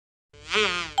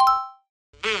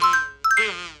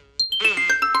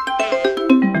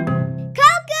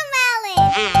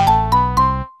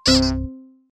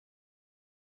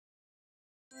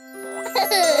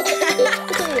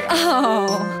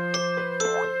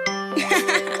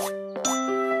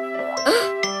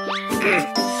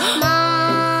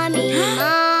Mommy,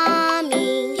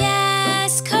 Mommy.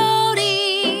 Yes,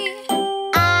 Cody.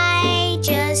 I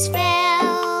just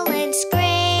fell and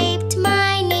scraped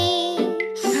my knee.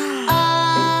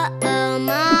 Uh-oh,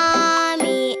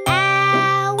 Mommy,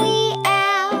 owie,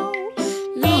 ow.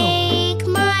 Make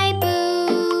my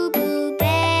boo-boo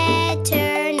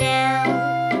better now.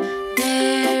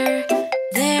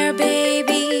 There,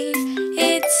 baby,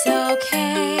 it's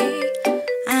okay.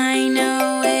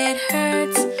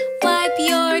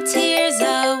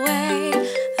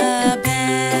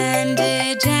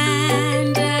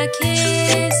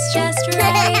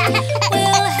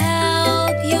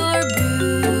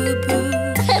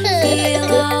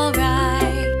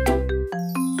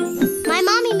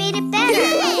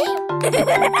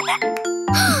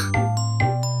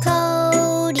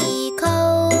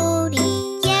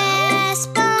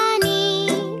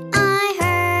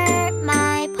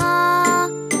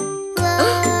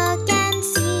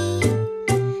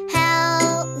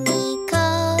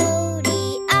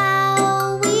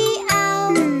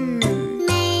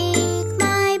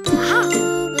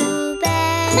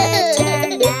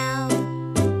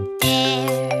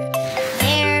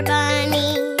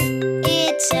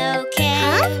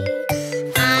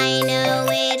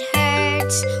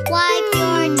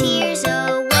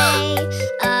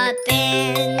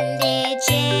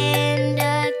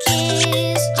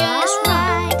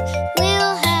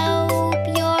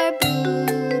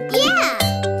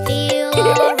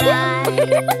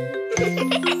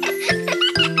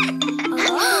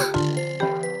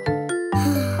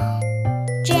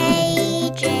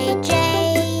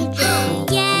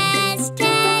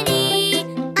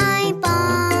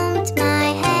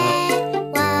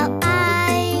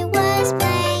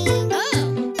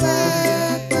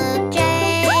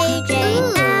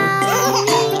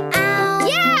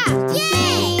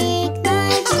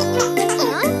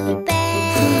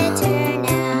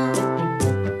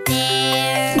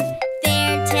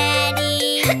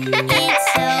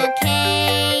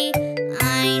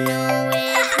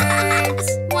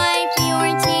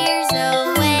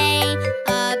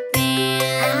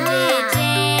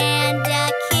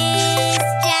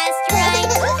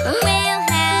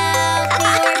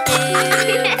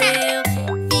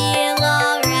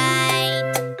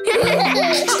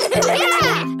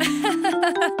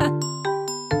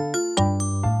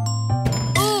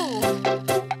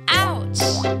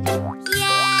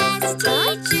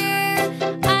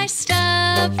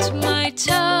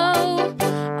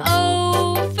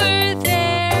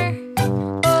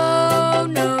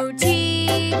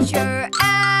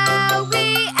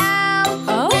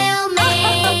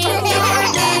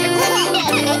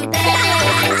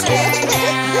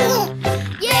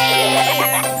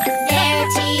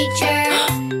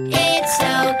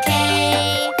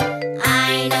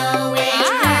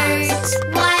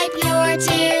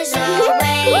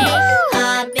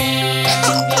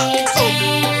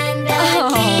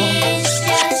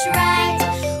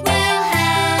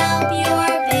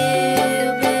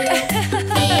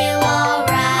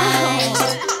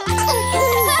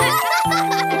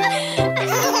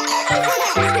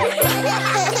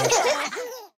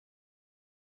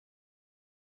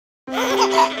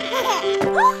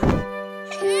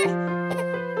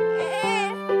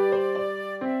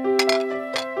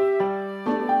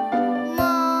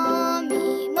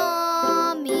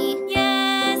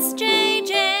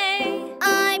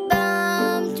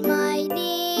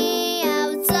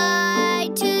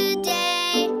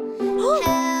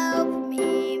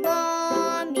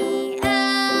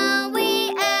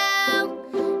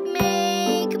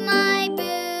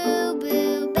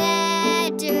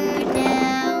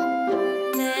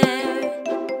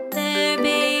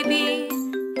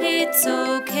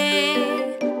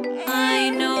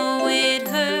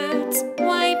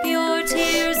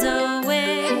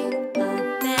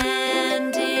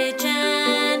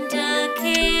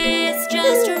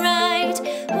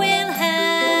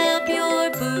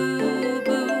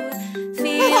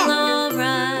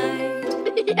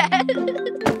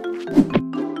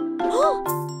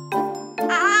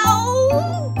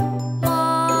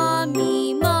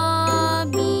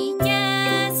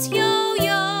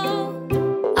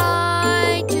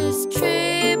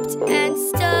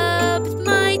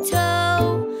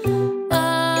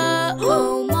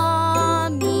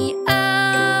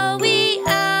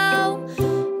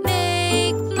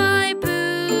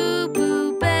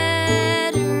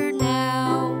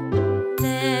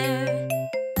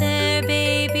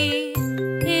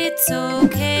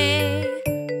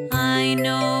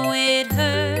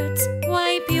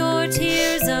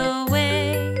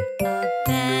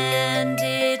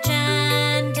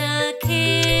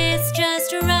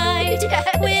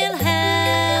 will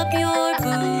help your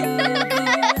boo-boo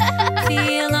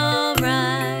feel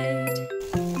alright.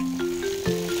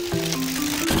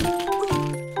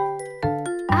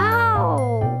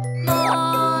 Ow!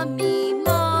 Mommy,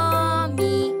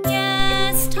 Mommy,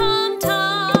 yes, Tom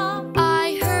Tom,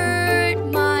 I hurt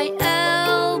my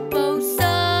elbow,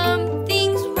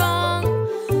 something's wrong.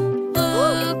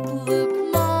 Look, look,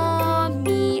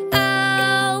 Mommy,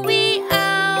 owie,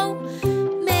 ow,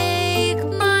 make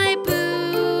my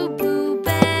boo-boo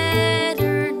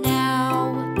better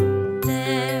now.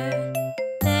 There,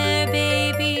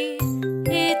 baby,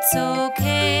 it's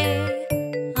okay.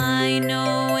 I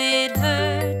know it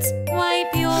hurts,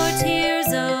 wipe your tears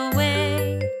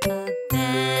away. A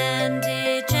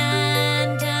bandage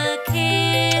and a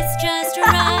kiss just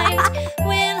right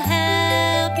will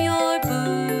help your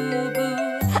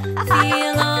boo-boo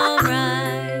feel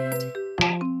alright.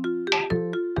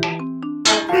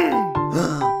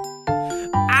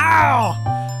 Ow!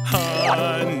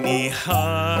 Honey,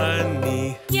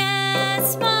 honey,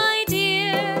 Yes, my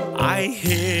dear, I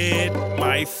hit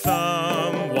my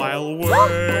thumb while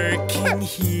working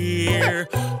here.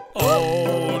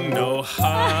 Oh no,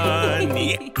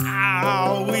 honey,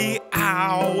 owie,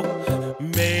 ow,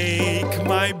 make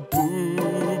my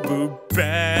boo-boo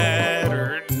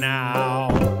better now.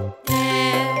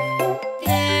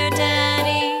 there,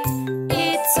 Daddy,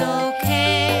 it's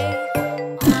okay.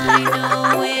 I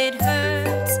know it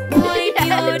hurts, wipe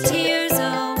your tears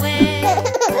away.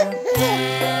 A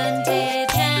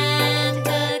bandage and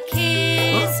a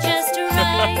kiss just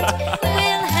right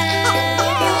will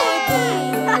help your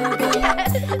boo-boo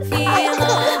feel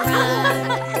alright.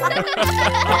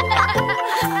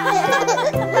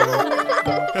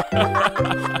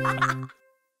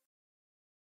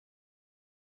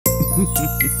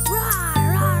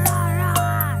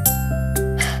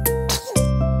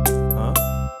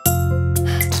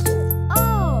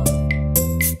 Oh!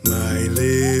 My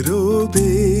little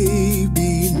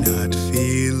baby not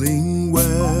feeling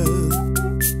well.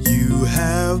 You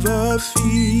have a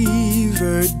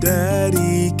fever,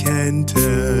 Daddy can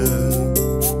tell.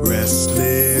 Rest,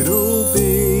 little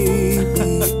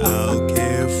baby, I'll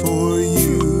care for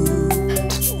you.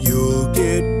 You'll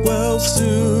get well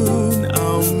soon,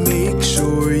 I'll make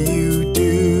sure you do.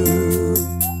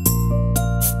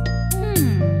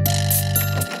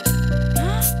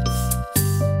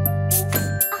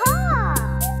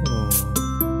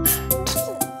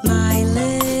 My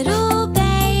little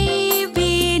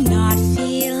baby not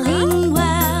feeling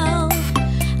well.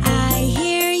 I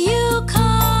hear you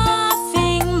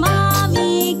coughing,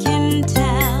 Mommy can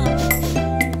tell.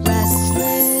 Rest,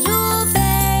 little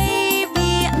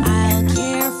baby, I'll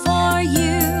care for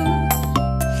you.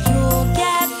 You'll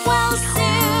get well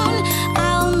soon,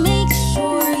 I'll make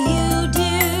sure you do.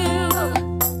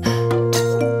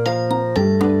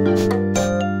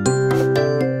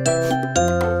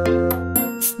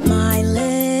 My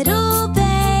little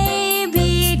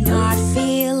baby not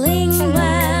feeling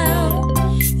well.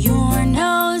 Your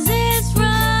nose is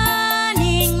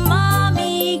running,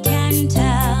 Mommy can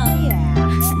tell.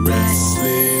 Rest,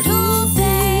 little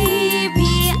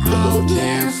baby, I'll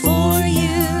care for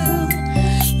you.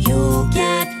 You'll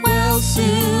get well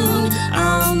soon,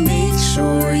 I'll make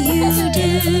sure you do.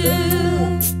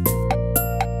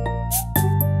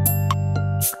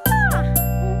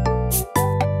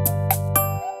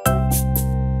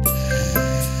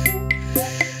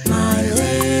 My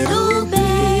little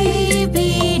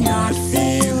baby not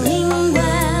feeling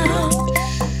well.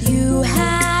 You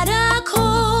had a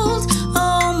cold,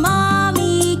 oh,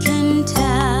 Mommy can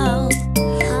tell.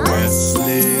 Rest,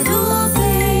 little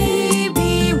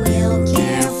baby, we'll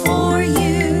care for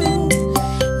you.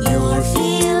 You're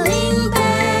feeling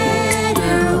better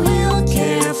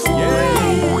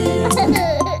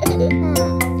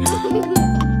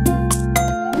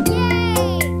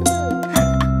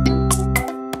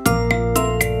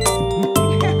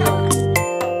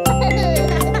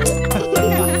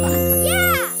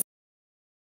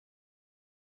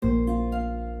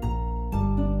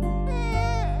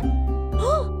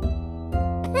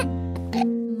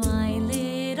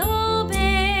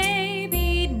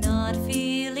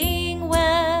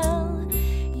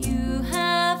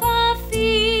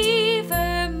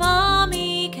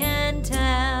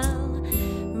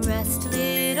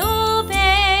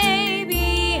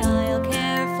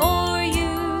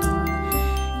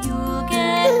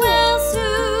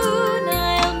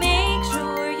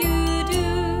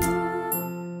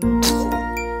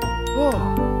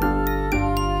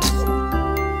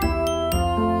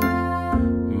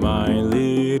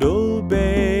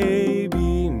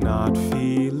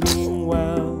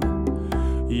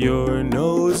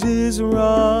is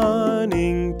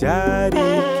running, Daddy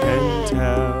can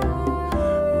tell.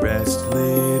 Rest,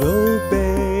 little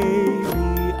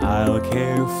baby, I'll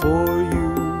care for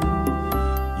you.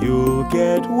 You'll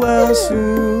get well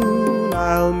soon,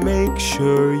 I'll make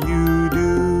sure you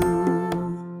do.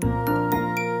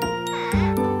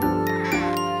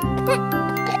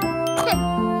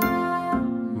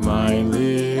 My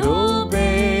little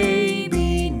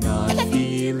baby, not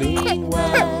feeling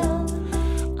well.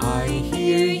 I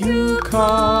hear you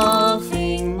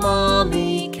coughing,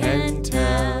 Mommy can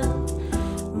tell.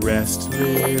 Rest,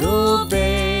 little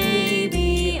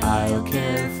baby, I'll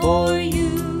care for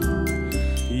you.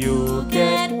 You'll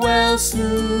get well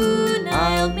soon,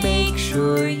 I'll make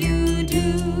sure you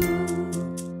do.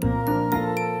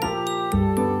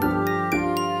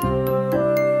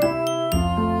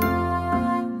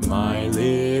 My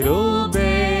little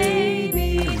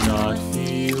baby, not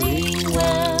feeling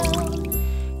well.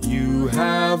 You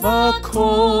have a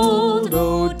cold,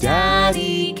 oh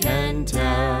Daddy can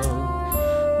tell.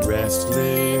 Rest,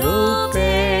 little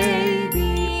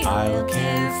baby, I'll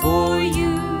care for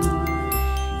you.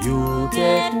 You'll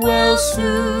get well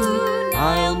soon,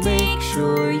 I'll make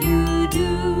sure you do.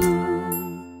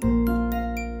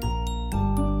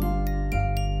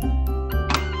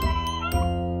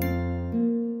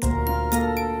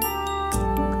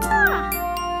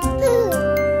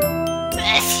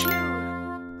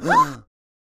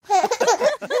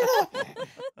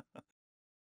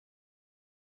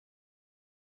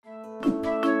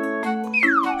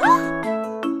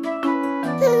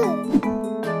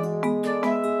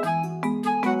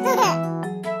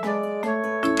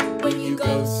 When you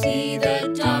go see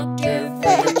the doctor for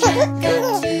your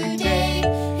checkup today,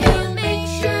 he'll make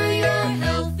sure you're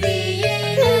healthy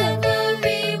in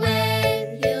every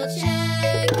way. He'll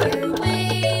check your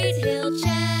weight, he'll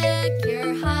check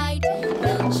your height,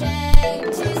 he'll check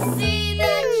to see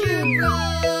that you're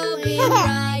growing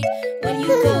right. When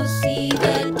you go see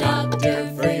the doctor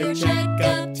for your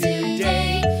checkup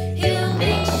today, he'll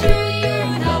make sure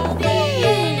you're healthy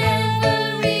in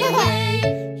every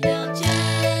way. He'll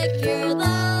check your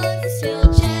lungs,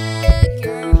 he'll check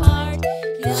your heart,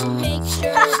 he'll make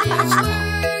sure they're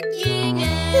working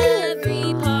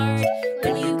every part.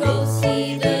 When you go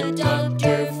see the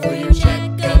doctor for your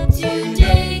checkup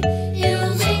today,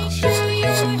 he'll make sure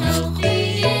you're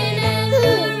healthy in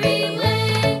every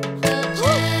way. He'll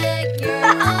check your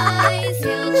eyes,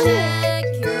 he'll check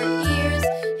your ears,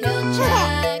 he'll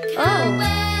check how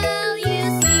well you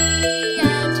see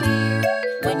and hear.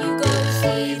 When you go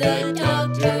see the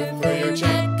doctor for your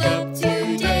checkup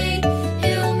today,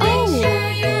 he'll make sure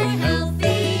you're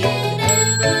healthy in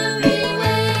every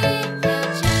way.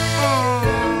 He'll check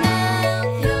your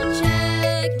mouth, he'll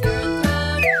check your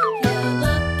throat, he'll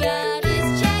look at his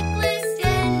checklist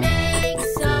and make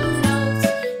some notes.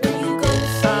 When you go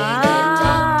see the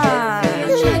doctor for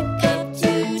your checkup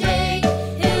today,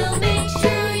 he'll make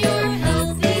sure you're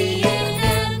healthy in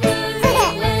every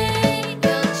way.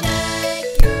 He'll check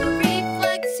your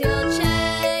reflex, he'll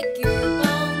check your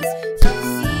bones to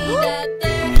see that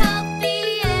they're healthy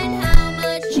and how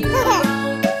much you've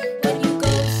grown. When you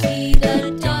go see the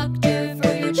doctor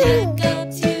for your checkup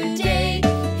today,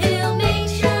 he'll make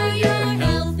sure you're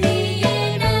healthy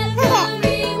in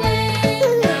every way.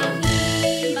 Now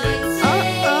he might say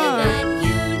that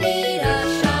you need a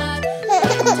shot, but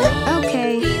don't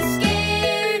Okay. be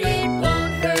scared, it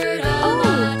won't hurt a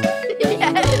lot. When you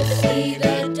go see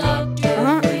the doctor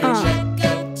for your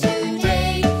checkup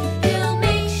today, he'll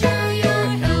make sure you're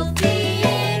healthy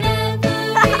in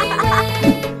every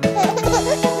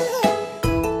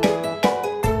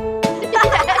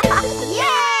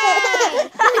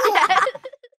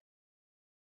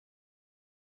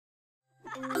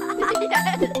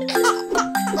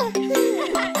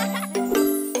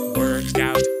Work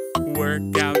out,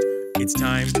 work out. It's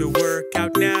time to work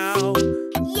out now.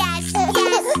 Yes,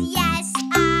 yes, yes,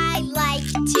 I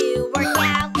like to work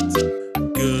out.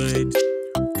 Good,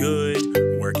 good.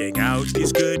 Working out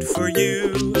is good for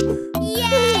you.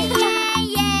 Yay, yay,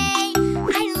 yay,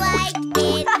 I like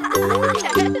it.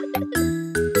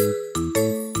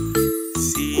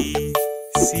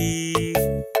 See,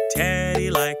 Teddy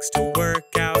likes to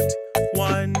work out.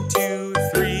 1, 2,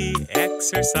 3,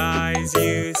 exercise,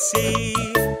 you see.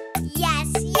 Yes,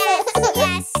 yes,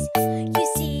 yes, you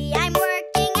see I'm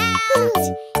working out.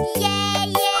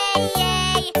 Yay, yay,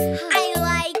 yay, I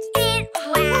like it,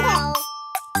 wow.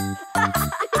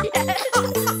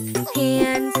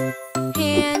 Hands,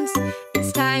 hands,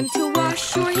 it's time to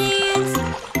wash your hands.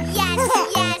 Yes,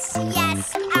 yes,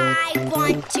 yes, I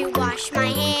want to wash my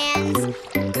hands.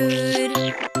 Good,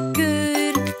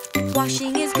 good,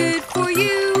 washing is good for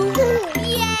you.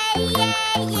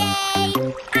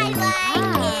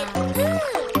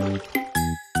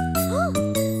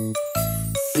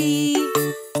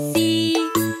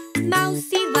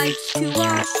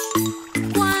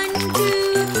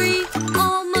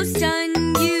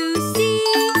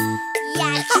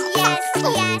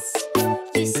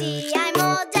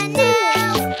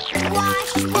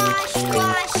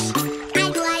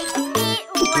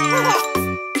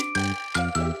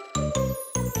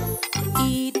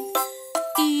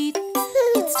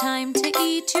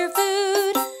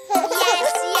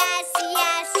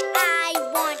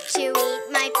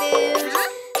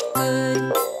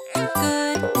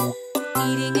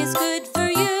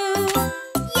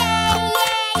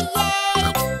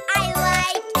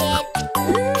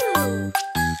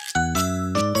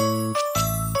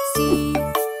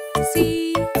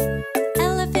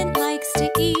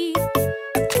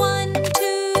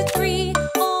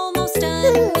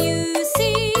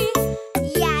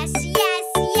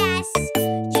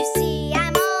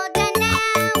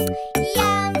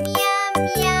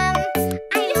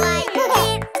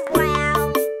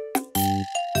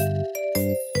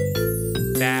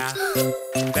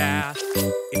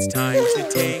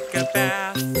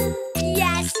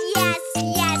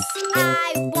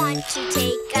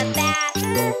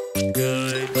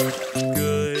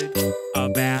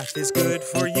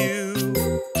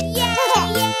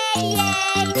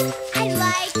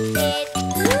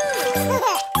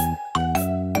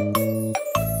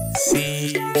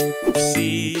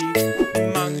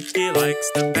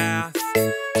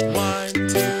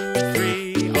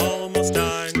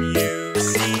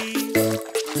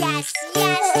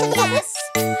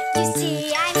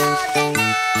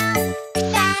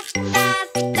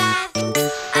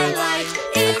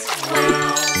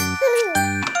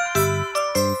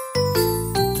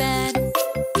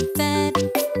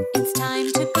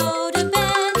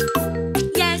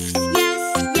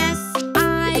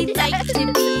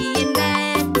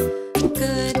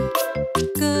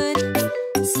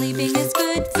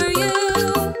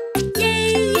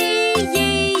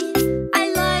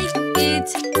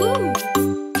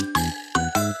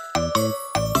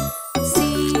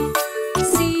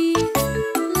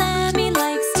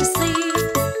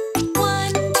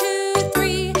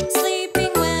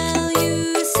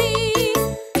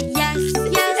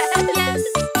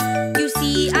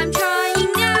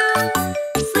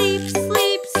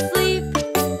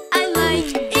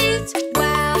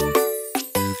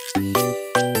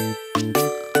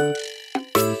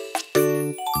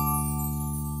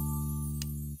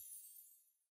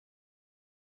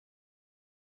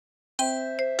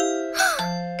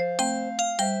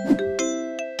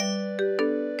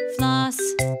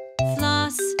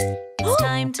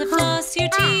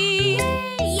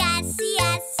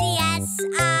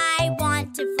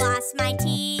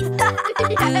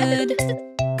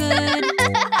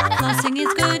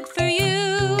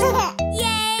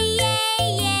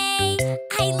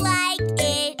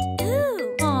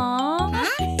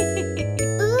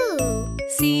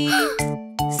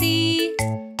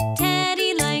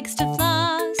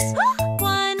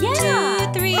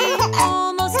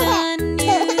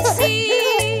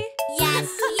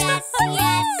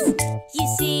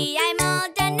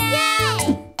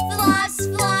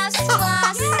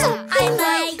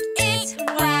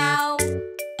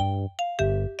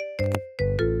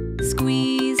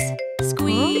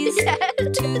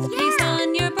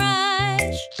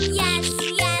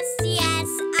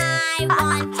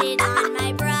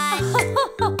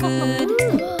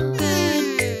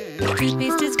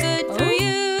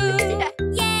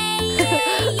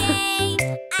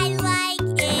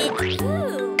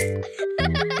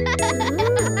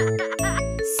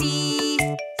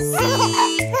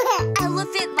 see.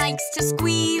 Elephant likes to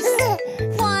squeeze.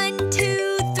 1,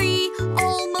 2, 3,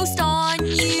 almost on,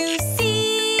 you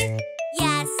see.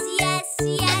 Yes, yes,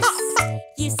 yes.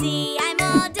 You see, I'm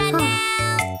all done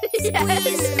now.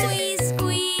 Squeeze, squeeze,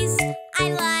 squeeze. I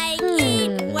like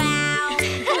it. Wow.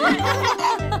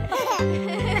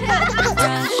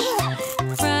 Brush,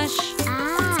 brush,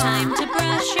 it's time to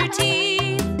brush your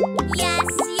teeth. Yes,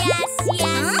 yes,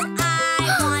 yes.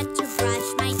 I want to brush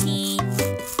my teeth.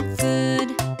 Good,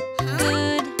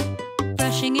 good,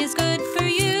 brushing is good for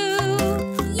you.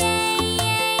 Yay,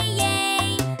 yay,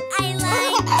 yay. I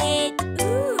like it.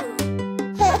 Ooh.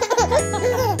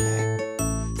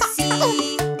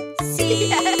 See, see,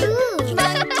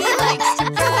 Monkey likes to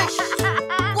brush.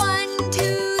 1,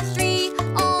 2, 3,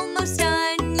 almost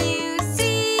done, you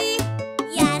see.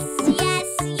 Yes, yes,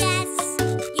 yes.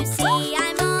 You see,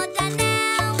 I'm all done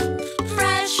now.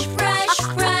 Brush, brush,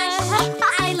 brush,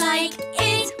 I like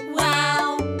it,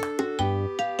 wow.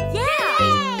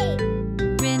 Yay!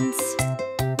 Rinse,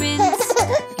 rinse,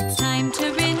 it's time to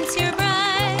rinse your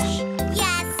brush.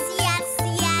 Yes, yes,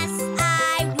 yes.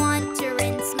 I want to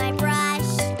rinse my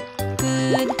brush.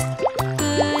 Good,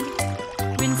 good,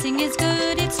 rinsing is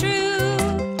good, it's true.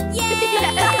 Yay,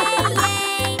 yay,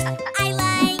 yay. I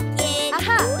like it.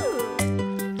 Ooh.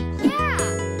 Yeah.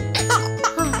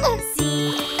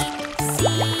 See,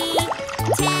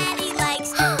 Teddy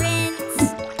likes to rinse.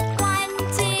 1,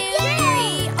 2,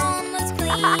 3, almost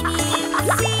clean,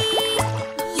 you see.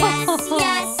 Yes,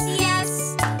 yes, yes.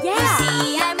 You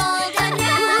see, I'm all done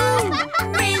now.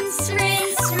 Rinse,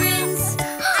 rinse, rinse.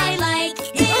 I like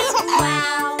it.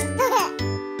 Wow.